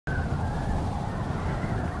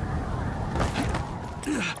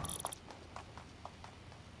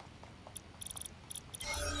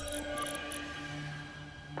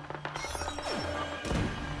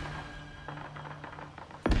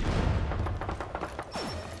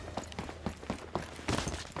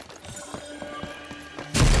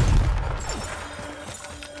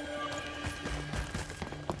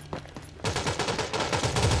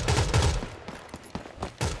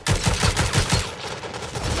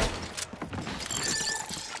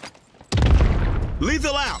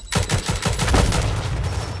Lethal out!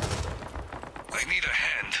 I need a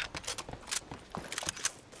hand.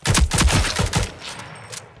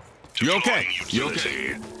 You okay? You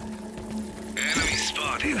Utility. okay? Enemy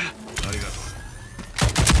spotted. Arigato.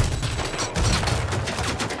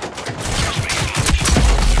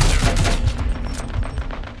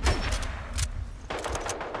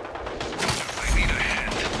 I need a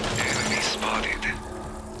hand. Enemy spotted.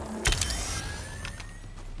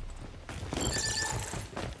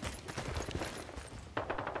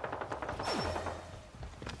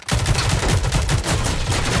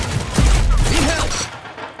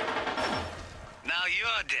 Now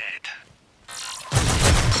you're dead.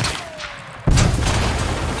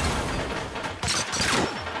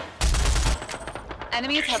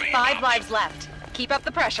 Enemies have 5 lives left. Keep up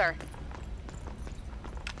the pressure.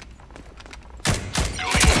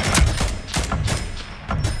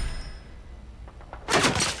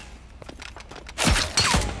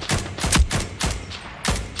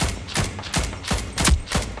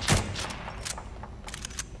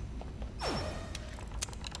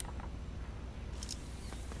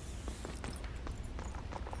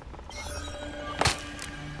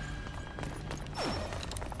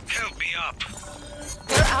 Help me up.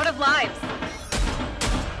 We're out of lives.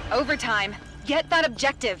 Overtime. Get that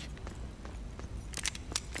objective.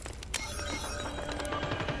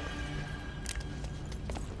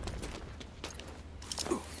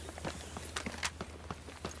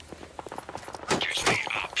 Catch me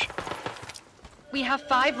up. We have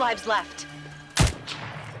 5 lives left.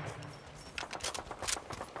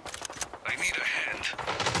 I need a hand.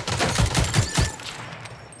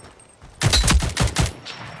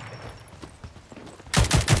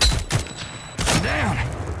 Down!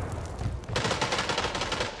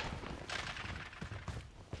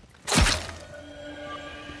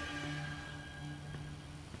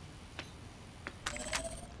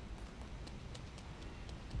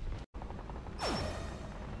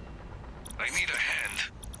 I need a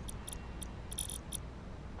hand.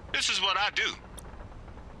 This is what I do.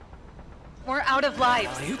 We're out of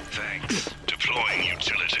lives. Thanks. Deploying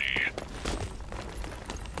utility.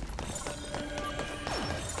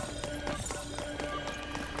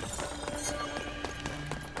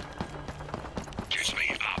 Catch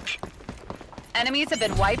me up. Enemies have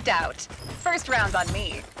been wiped out. First round on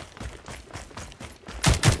me.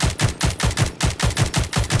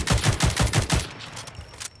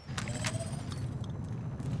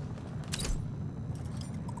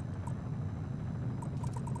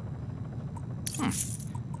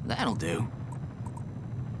 That'll do.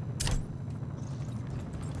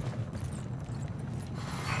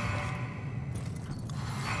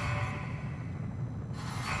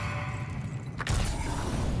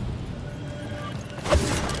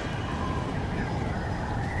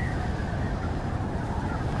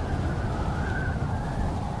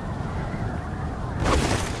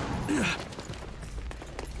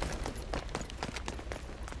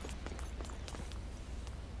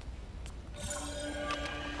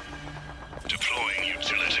 Deploying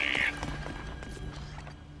utility.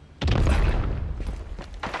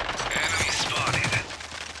 Enemy spotted.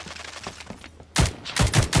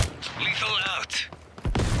 Lethal out.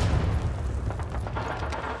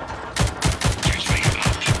 Catch me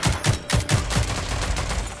up.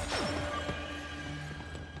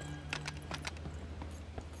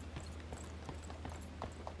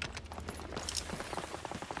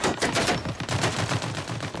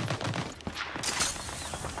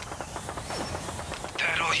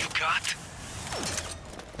 That all you got?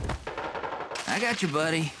 I got you,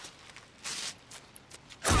 buddy.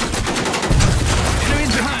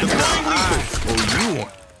 Enemies behind! Oh, you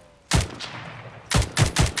want?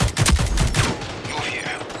 Move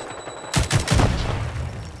here.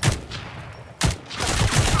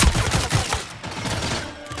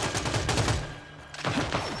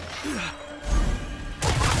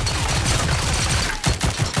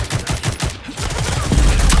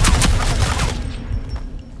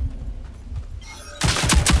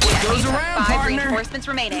 Goes Enemies have around, 5 partner. reinforcements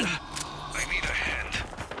remaining. I need a hand.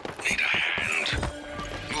 Need a hand.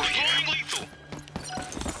 Move here. Lethal.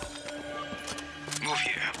 Move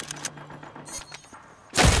here.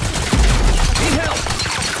 Need help!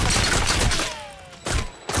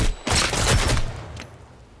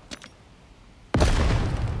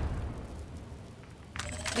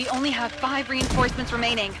 only have 5 reinforcements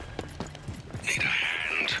remaining. Need a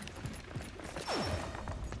hand.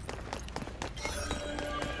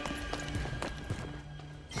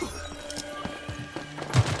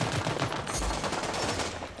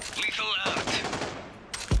 Lethal out.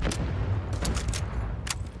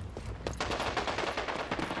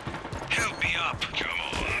 Help me up. Come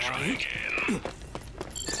on, try again.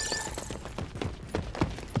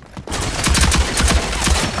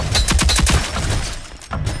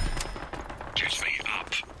 Get me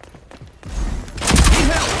up.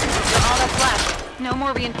 All that's left. No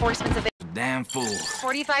more reinforcements available. Damn fool.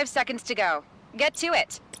 45 seconds to go. Get to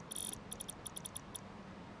it.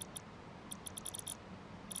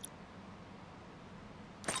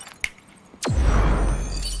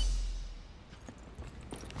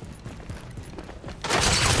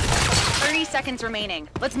 Seconds remaining.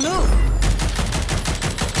 Let's move.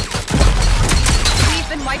 We've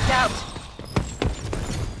been wiped out.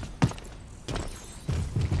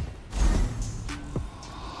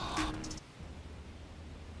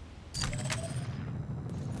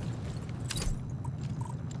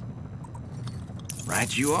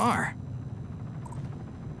 Right you are.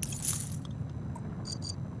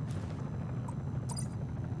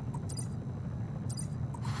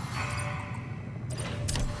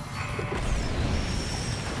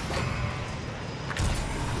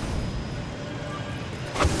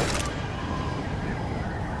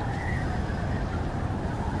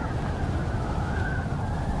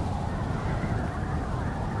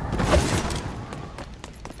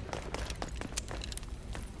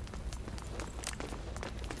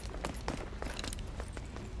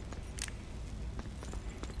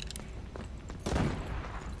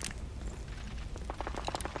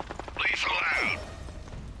 Lethal out.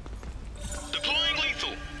 Deploying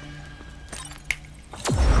lethal.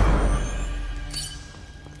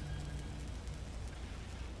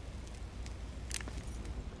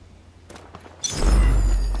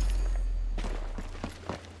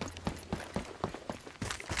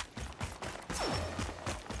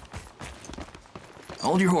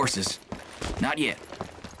 Hold your horses. Not yet.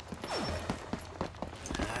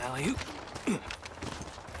 Alley-oop.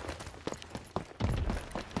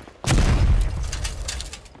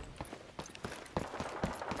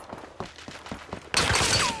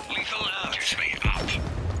 Lethal out. Get me up.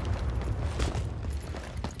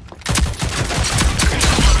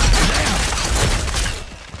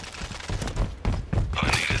 I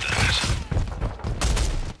needed that.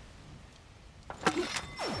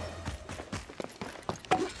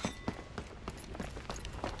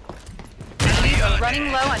 Enemies are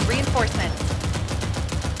running low on reinforcements.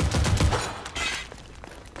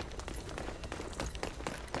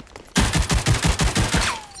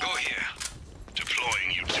 Go here.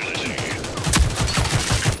 Deploying utility.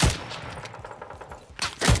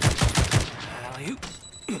 Alley-oop.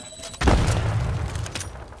 Need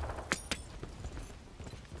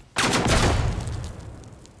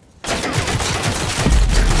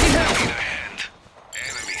a hand.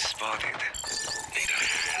 Enemy spotted. Need a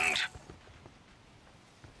hand.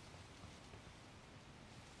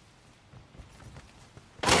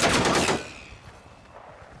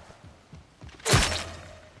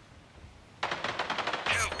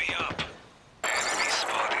 Help me up. Enemy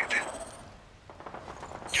spotted.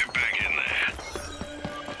 Get back in there.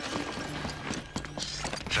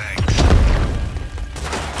 Thanks.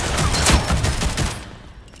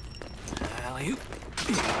 Alley-oop.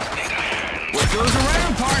 Need a hand. What goes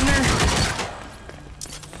around, partner?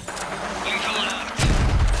 Lethal out.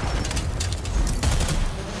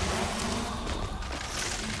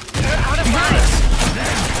 They're out of lives.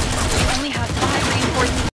 We only have 5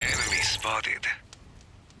 reinforcements. Enemy spotted.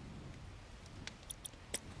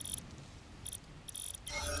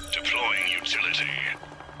 Deploying utility.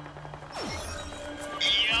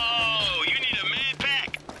 Yo, you need a med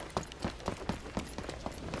pack.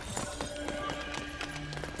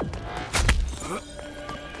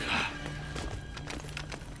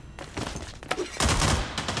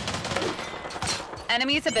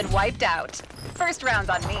 Enemies have been wiped out. First round's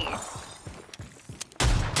on me.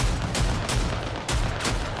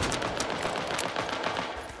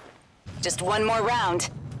 Just one more round.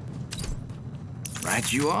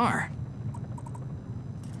 Right you are.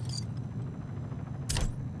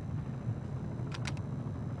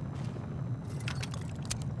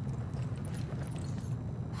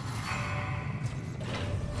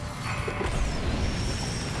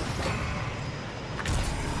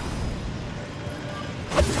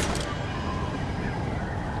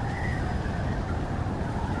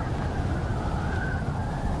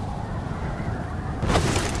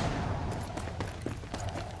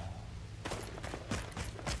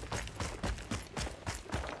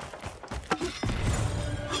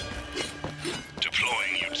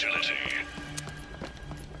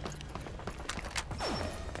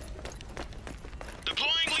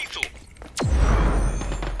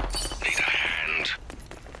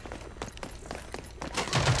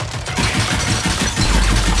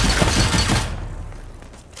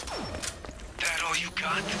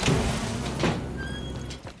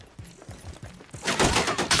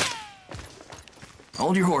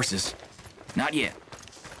 Hold your horses. Not yet.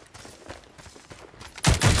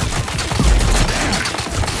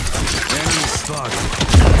 Enemy spotted.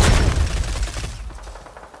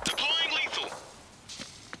 Deploying lethal.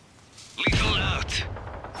 Lethal out.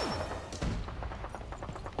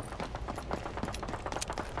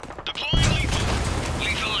 Deploying lethal.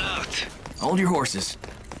 Lethal out. Hold your horses.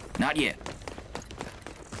 Not yet.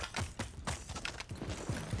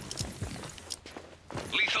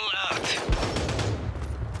 Lethal out.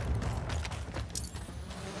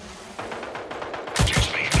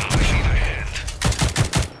 Gives me out of either hand.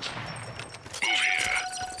 Move here.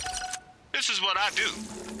 This is what I do.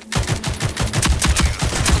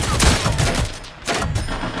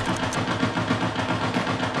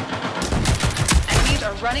 Enemies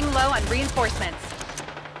are running low on reinforcements.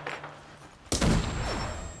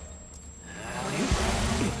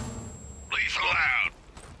 Lethal out.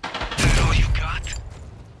 That all you got?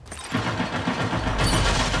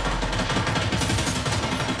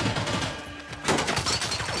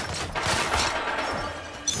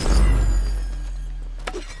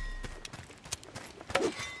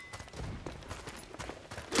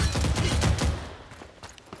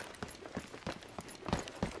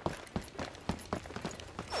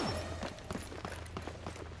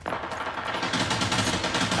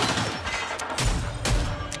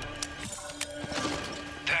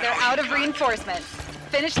 They're out of reinforcements.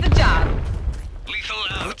 Finish the job. Lethal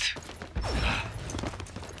out.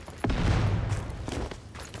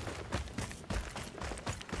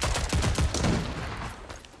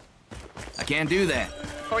 I can't do that.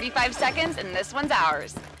 45 seconds and this one's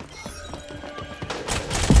ours.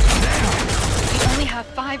 We only have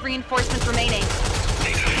 5 reinforcements remaining.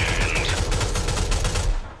 Need a hand.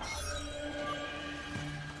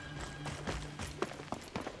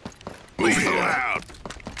 Lethal out.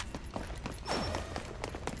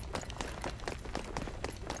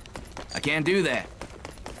 I can't do that.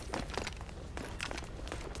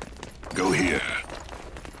 Go here.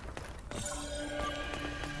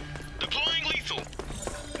 Deploying lethal.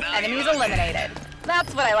 Now Enemies you're eliminated.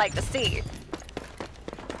 That's what I like to see.